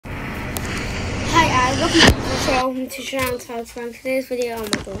Welcome to Sharon Talks from today's video. Oh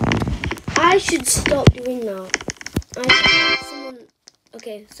my god. I should stop doing that.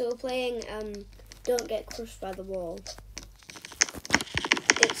 Okay, so we're playing Don't Get Crushed by the Wall.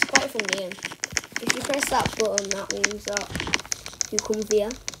 It's quite a fun game. If you press that button, that means that you come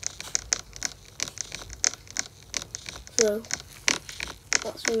via. So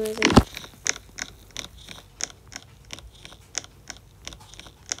that's amazing.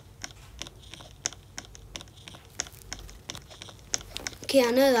 Okay,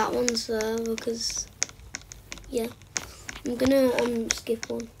 I know that one's there because, yeah, I'm gonna skip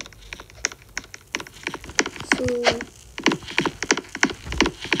one. So,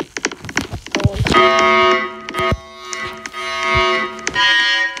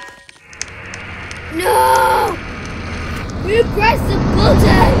 no! You pressed the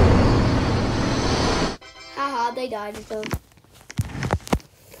button! Haha, they died though.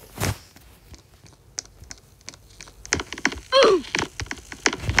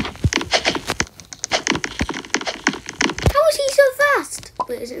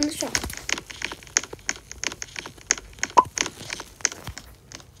 Wait, is it in the shop?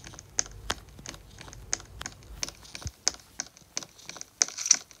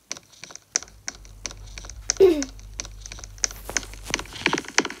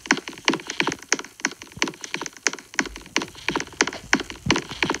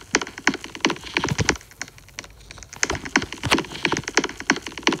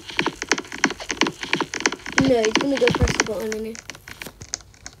 No, he's gonna go press the button, isn't he?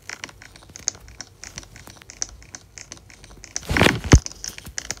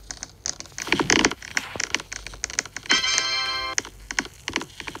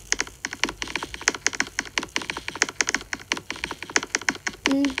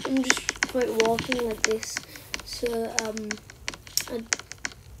 I'm just quite walking like this, so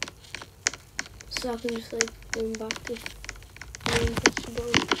I can just like going back if I don't press the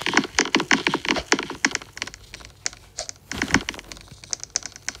button.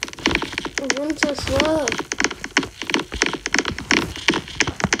 I run so slow.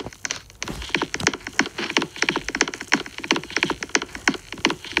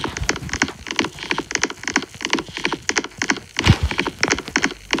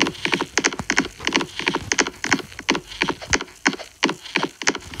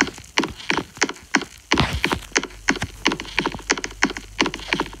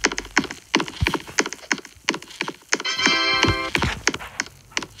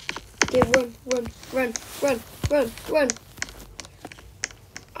 Okay, run.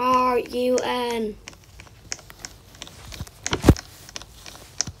 R-U-N.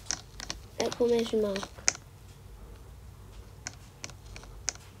 Exclamation mark.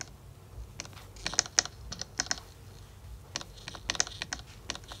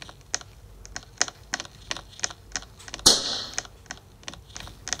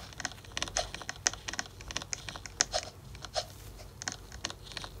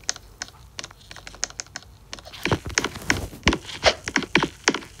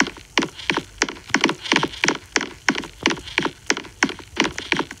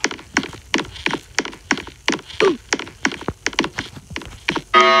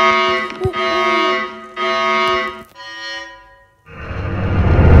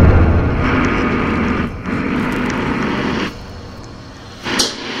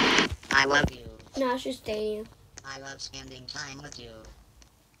 I love you. No, it's just Daniel. I love spending time with you.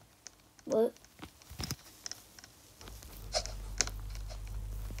 What?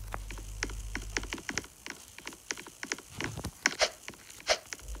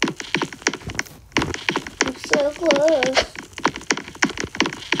 I'm so close.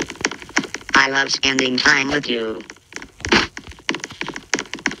 I love spending time with you.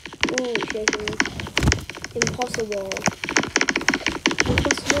 Ooh, shaking. Impossible.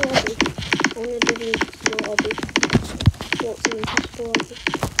 Impossible obby. I wanna do the impossible obby. What's an impossible obby?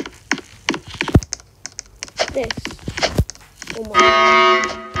 This. Oh my god.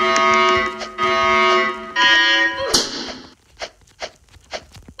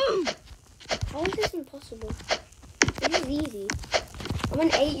 How is this impossible? This is easy. I'm an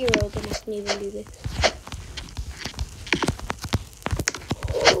 8-year-old and I can even do this.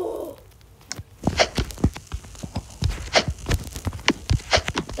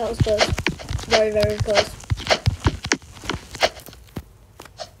 That was close. Very, very close.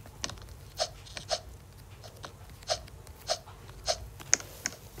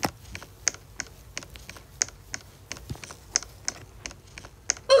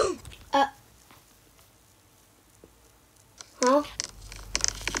 Huh?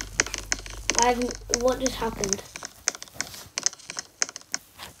 What just happened?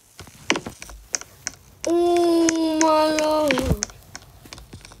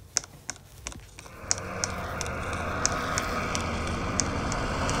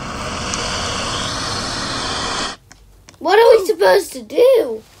 supposed to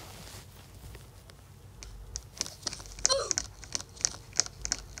do?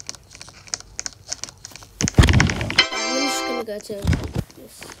 I'm just gonna go to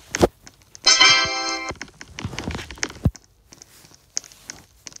this.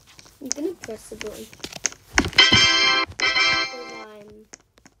 I'm gonna press the button.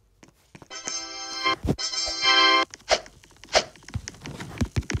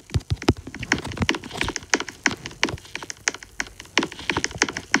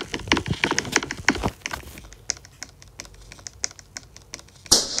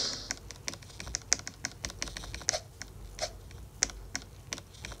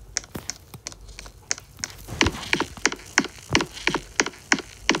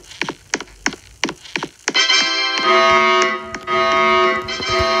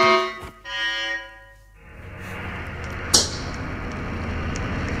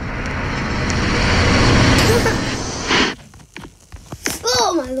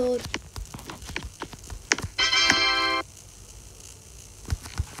 Oh my lord.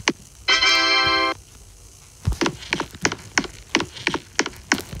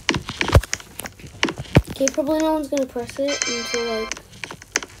 Okay, probably no one's gonna press it until like...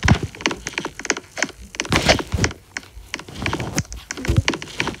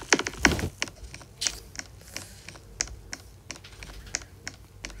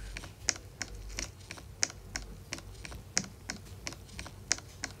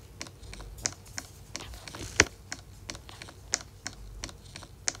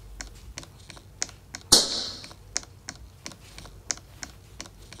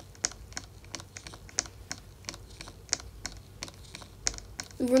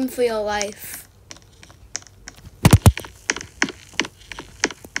 Run for your life.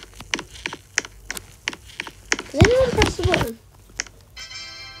 Did anyone press the button?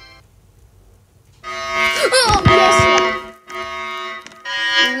 Oh, yes!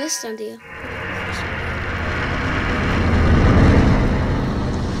 You missed, idea.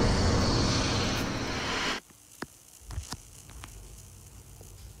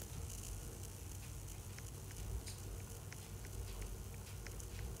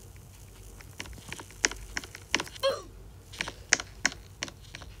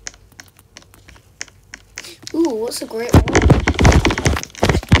 Ooh, what's a great one?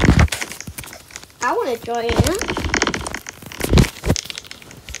 I want to join it.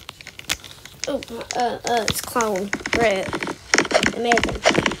 Oh, it's clown. Great. Amazing.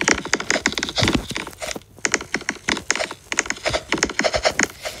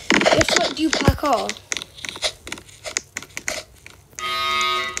 Guess what, do you parkour?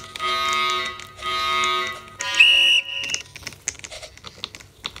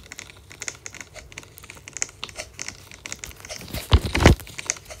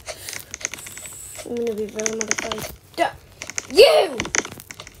 I'm gonna be very modified. You!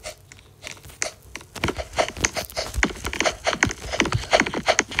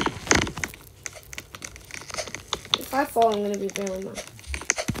 If I fall, I'm gonna be very mad.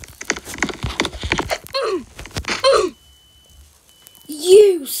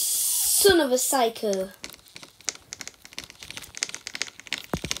 You son of a psycho!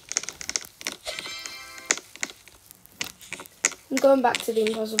 I'm going back to the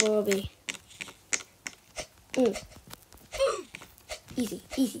impossible lobby. Easy,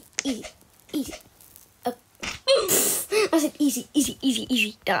 easy, easy, easy. I said easy, easy, easy,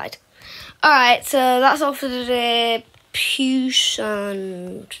 easy. Died. Alright, so that's all for today. Peace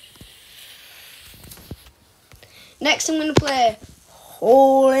and... Next I'm going to play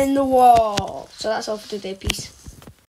Hole in the Wall. So that's all for today. Peace.